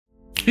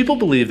People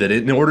believe that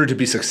in order to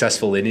be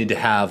successful, they need to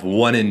have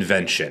one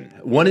invention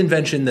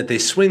that they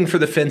swing for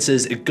the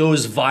fences, it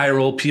goes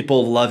viral,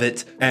 people love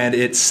it, and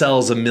it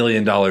sells $1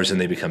 million and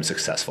they become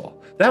successful.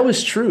 That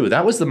was true,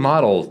 that was the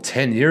model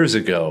 10 years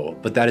ago,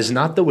 but that is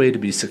not the way to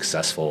be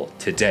successful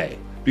today.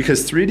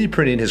 Because 3D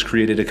printing has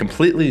created a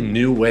completely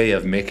new way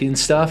of making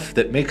stuff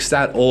that makes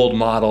that old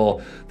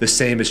model the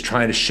same as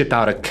trying to ship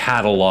out a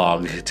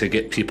catalog to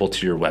get people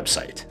to your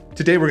website.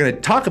 Today we're going to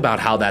talk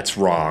about how that's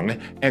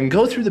wrong and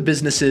go through the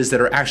businesses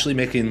that are actually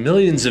making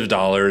millions of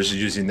dollars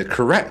using the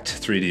correct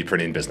 3D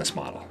printing business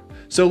model.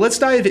 So let's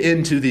dive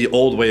into the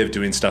old way of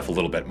doing stuff a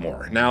little bit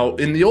more. Now,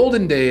 in the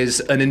olden days,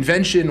 an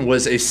invention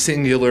was a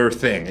singular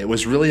thing. It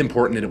was really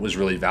important and it was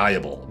really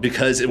valuable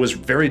because it was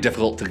very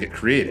difficult to get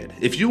created.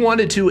 If you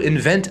wanted to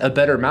invent a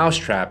better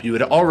mousetrap, you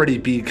would already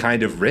be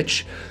kind of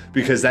rich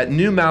because that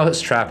new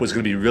mousetrap was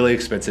going to be really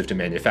expensive to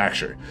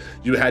manufacture.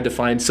 You had to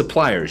find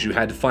suppliers, you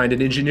had to find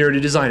an engineer to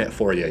design it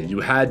for you,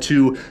 you had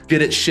to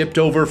get it shipped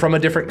over from a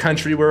different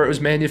country where it was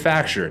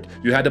manufactured,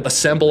 you had to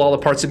assemble all the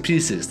parts and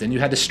pieces, then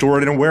you had to store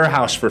it in a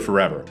warehouse for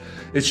forever.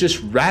 It's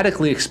just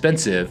radically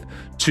expensive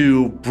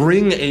to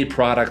bring a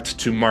product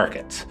to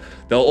market.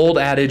 The old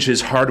adage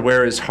is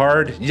hardware is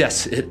hard.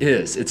 Yes, it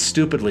is. It's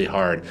stupidly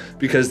hard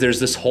because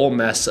there's this whole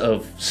mess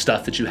of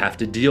stuff that you have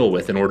to deal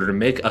with in order to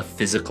make a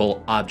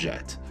physical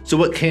object. So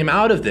what came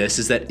out of this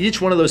is that each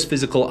one of those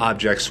physical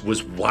objects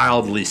was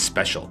wildly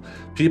special.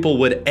 People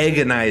would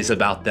agonize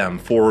about them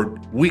for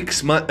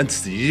weeks,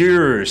 months,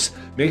 years,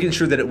 making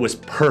sure that it was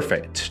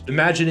perfect,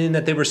 imagining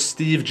that they were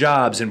Steve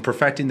Jobs and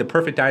perfecting the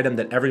perfect item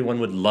that everyone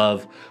would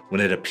love when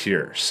it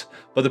appears.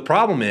 But the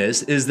problem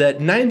is that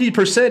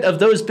 90% of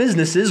those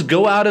businesses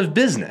go out of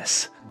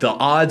business. The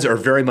odds are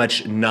very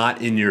much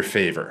not in your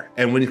favor.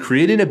 And when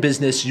creating a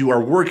business, you are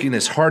working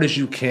as hard as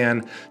you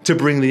can to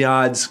bring the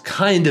odds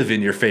kind of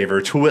in your favor,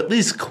 to at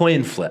least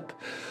coin flip.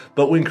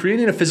 But when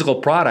creating a physical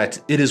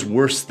product, it is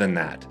worse than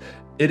that.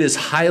 It is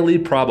highly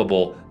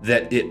probable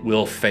that it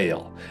will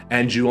fail,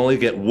 and you only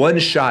get one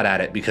shot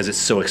at it because it's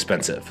so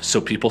expensive, so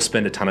people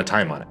spend a ton of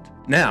time on it.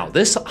 Now,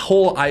 this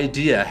whole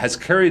idea has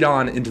carried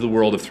on into the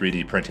world of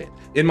 3D printing.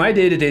 In my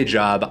day-to-day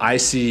job, I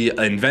see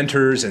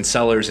inventors and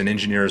sellers and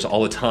engineers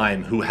all the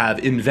time who have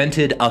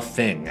invented a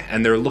thing,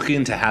 and they're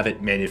looking to have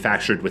it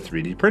manufactured with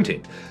 3D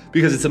printing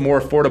because it's a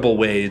more affordable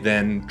way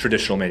than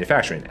traditional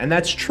manufacturing. And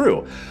that's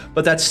true,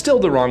 but that's still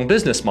the wrong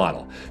business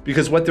model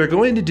because what they're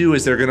going to do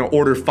is they're going to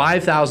order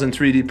 5,000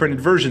 3D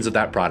printed versions of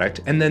that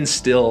product and then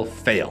still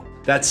fail.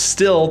 That's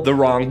still the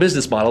wrong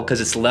business model because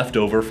it's left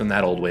over from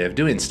that old way of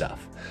doing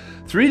stuff.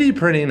 3D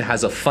printing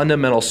has a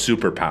fundamental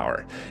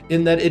superpower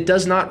in that it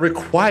does not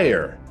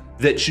require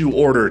that you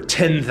order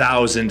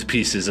 10,000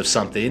 pieces of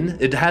something.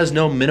 It has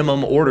no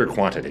minimum order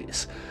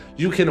quantities.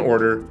 You can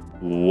order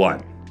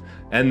 1,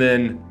 and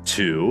then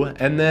 2,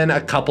 and then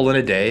a couple in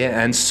a day,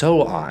 and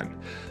so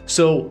on.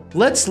 So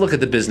let's look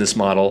at the business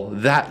model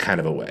that kind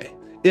of a way.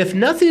 If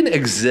nothing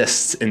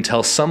exists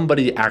until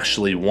somebody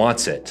actually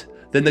wants it,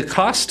 then the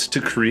cost to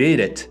create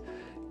it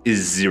is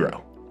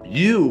 0.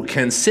 You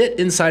can sit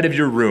inside of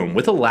your room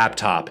with a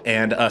laptop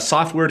and a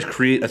software to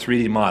create a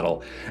 3D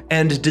model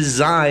and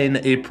design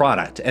a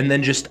product and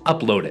then just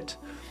upload it.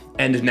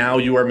 And now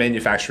you are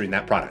manufacturing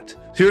that product.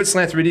 Here at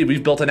Slant 3D,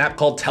 we've built an app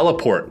called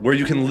Teleport where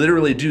you can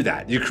literally do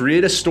that. You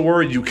create a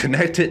store, you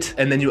connect it,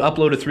 and then you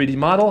upload a 3D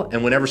model,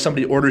 and whenever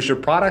somebody orders your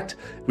product,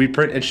 we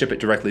print and ship it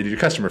directly to your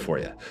customer for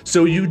you.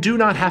 So you do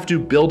not have to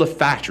build a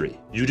factory.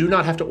 You do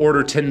not have to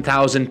order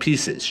 10,000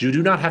 pieces. You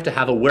do not have to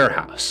have a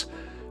warehouse.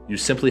 You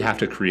simply have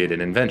to create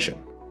an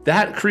invention.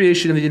 That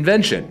creation of the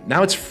invention,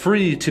 now it's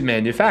free to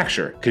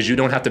manufacture because you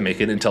don't have to make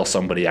it until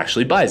somebody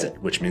actually buys it,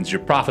 which means you're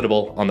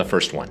profitable on the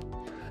first one.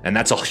 And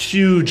that's a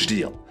huge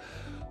deal.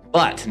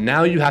 But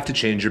now you have to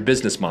change your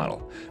business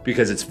model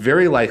because it's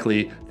very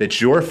likely that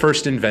your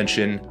first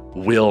invention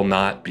will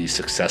not be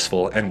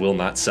successful and will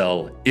not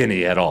sell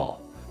any at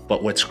all.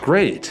 But what's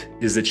great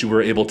is that you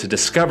were able to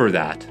discover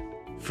that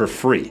for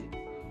free.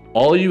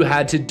 All you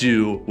had to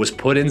do was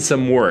put in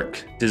some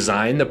work,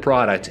 design the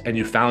product, and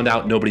you found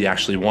out nobody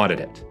actually wanted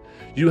it.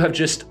 You have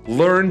just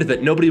learned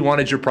that nobody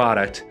wanted your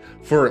product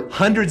for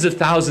hundreds of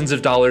thousands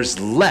of dollars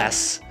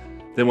less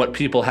than what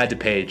people had to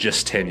pay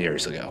just 10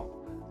 years ago.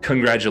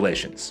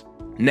 Congratulations.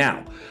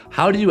 Now,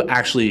 how do you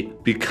actually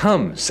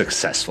become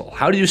successful?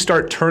 How do you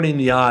start turning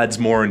the odds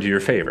more into your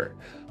favor?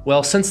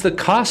 Well, since the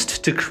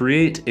cost to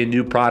create a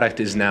new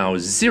product is now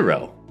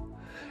 0,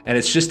 and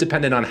it's just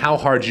dependent on how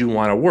hard you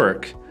want to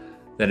work,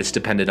 that it's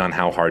dependent on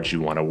how hard you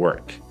want to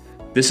work.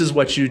 This is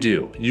what you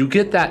do. You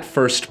get that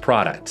first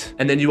product,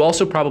 and then you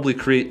also probably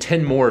create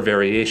 10 more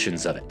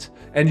variations of it,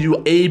 and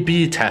you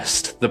A/B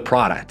test the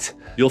product.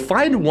 You'll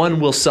find one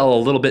will sell a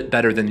little bit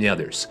better than the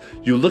others.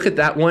 You look at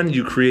that one,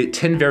 you create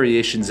 10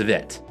 variations of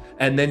it,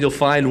 and then you'll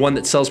find one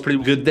that sells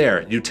pretty good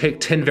there. You take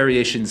 10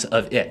 variations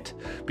of it.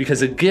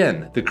 Because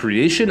again, the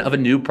creation of a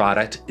new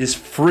product is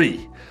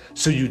free.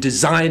 So you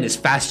design as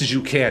fast as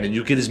you can and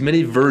you get as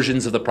many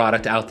versions of the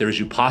product out there as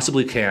you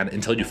possibly can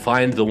until you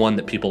find the one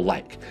that people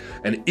like.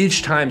 And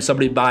each time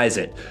somebody buys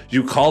it,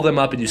 you call them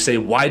up and you say,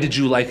 why did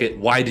you like it?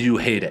 Why do you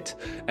hate it?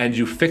 And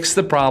you fix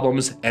the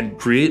problems and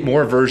create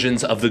more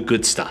versions of the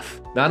good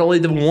stuff. Not only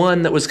the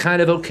one that was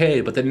kind of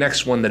okay, but the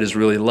next one that is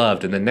really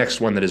loved and the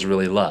next one that is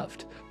really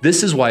loved.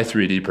 This is why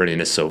 3D printing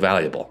is so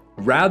valuable.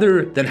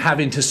 Rather than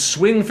having to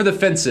swing for the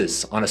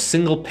fences on a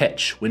single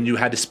pitch when you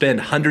had to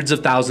spend hundreds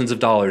of thousands of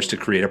dollars to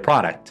create a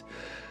product,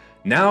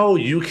 now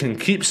you can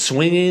keep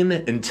swinging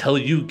until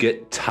you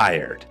get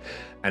tired.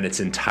 And it's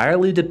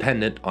entirely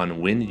dependent on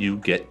when you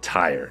get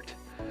tired.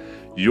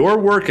 Your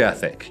work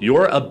ethic,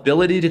 your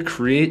ability to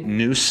create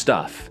new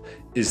stuff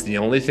is the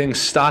only thing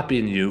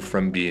stopping you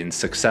from being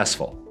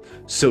successful.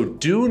 So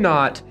do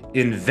not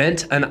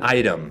invent an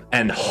item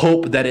and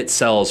hope that it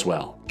sells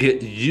well.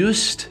 Get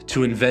used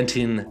to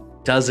inventing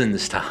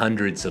dozens to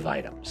hundreds of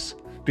items,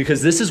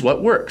 because this is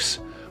what works.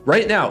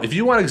 Right now, if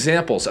you want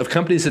examples of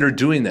companies that are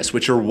doing this,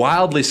 which are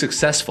wildly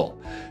successful,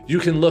 you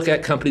can look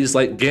at companies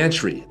like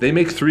Gantry. They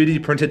make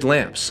 3D printed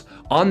lamps.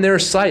 On their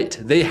site,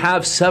 they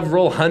have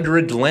several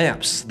hundred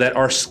lamps that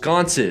are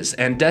sconces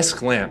and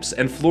desk lamps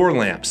and floor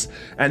lamps,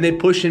 and they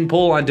push and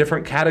pull on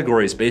different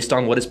categories based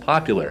on what is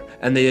popular,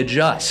 and they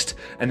adjust,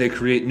 and they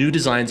create new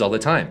designs all the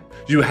time.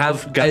 You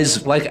have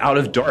guys like Out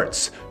of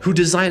Darts who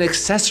design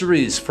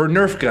accessories for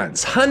Nerf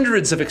guns,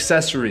 hundreds of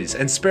accessories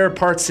and spare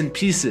parts and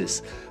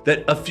pieces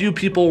that a few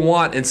people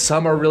want and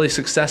some are really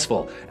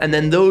successful. And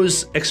then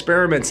those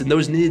experiments and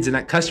those needs in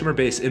that customer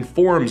base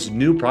informs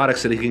new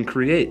products that he can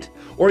create.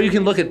 Or you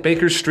can look at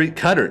Baker Street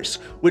Cutters,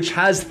 which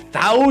has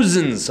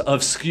thousands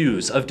of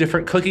SKUs of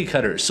different cookie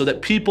cutters so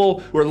that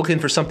people who are looking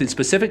for something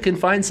specific can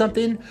find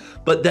something,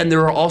 but then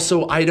there are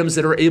also items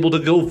that are able to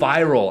go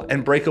viral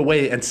and break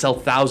away and sell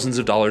thousands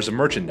of dollars of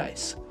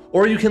merchandise.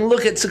 Or you can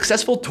look at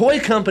successful toy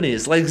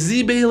companies like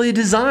Z Bailey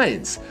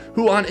Designs,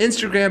 who on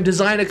Instagram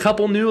design a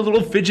couple new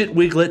little fidget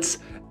wiglets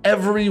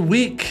every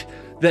week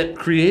that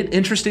create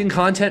interesting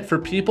content for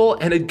people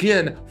and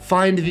again,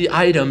 find the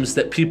items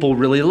that people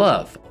really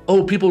love.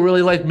 Oh, people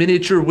really like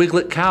miniature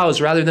wiglet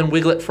cows rather than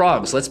wiglet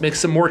frogs. Let's make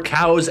some more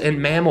cows and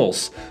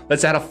mammals.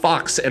 Let's add a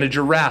fox and a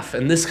giraffe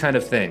and this kind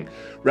of thing,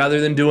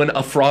 rather than doing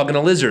a frog and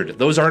a lizard.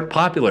 Those aren't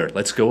popular.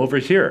 Let's go over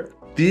here.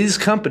 These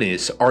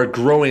companies are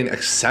growing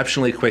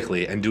exceptionally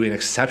quickly and doing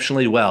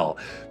exceptionally well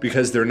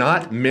because they're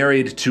not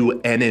married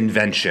to an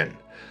invention.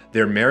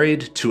 They're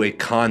married to a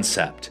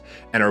concept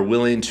and are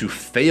willing to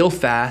fail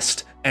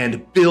fast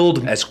and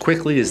build as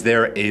quickly as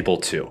they're able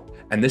to.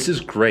 And this is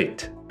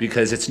great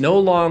because it's no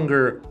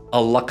longer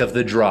a luck of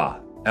the draw.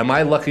 Am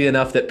I lucky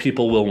enough that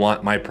people will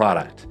want my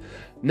product?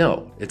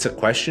 No, it's a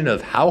question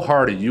of how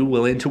hard are you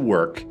willing to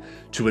work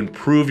to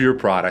improve your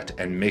product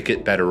and make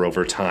it better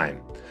over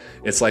time.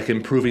 It's like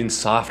improving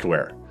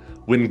software.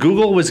 When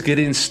Google was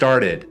getting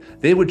started,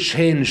 they would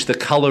change the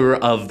color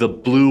of the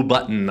blue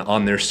button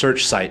on their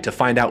search site to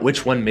find out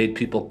which one made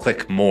people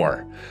click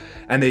more.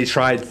 And they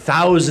tried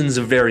thousands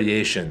of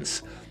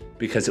variations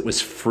because it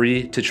was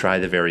free to try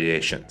the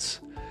variations.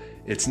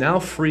 It's now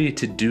free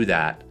to do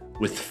that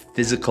with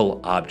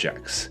physical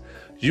objects.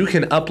 You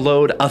can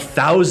upload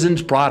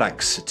 1,000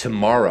 products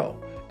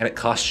tomorrow and it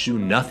costs you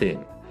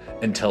nothing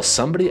until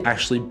somebody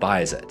actually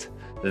buys it.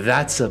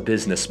 That's a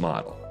business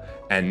model.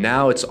 And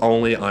now it's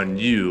only on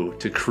you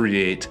to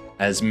create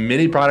as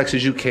many products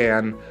as you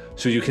can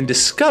so you can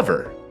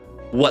discover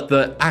what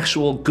the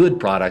actual good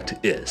product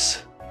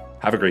is.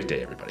 Have a great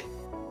day, everybody.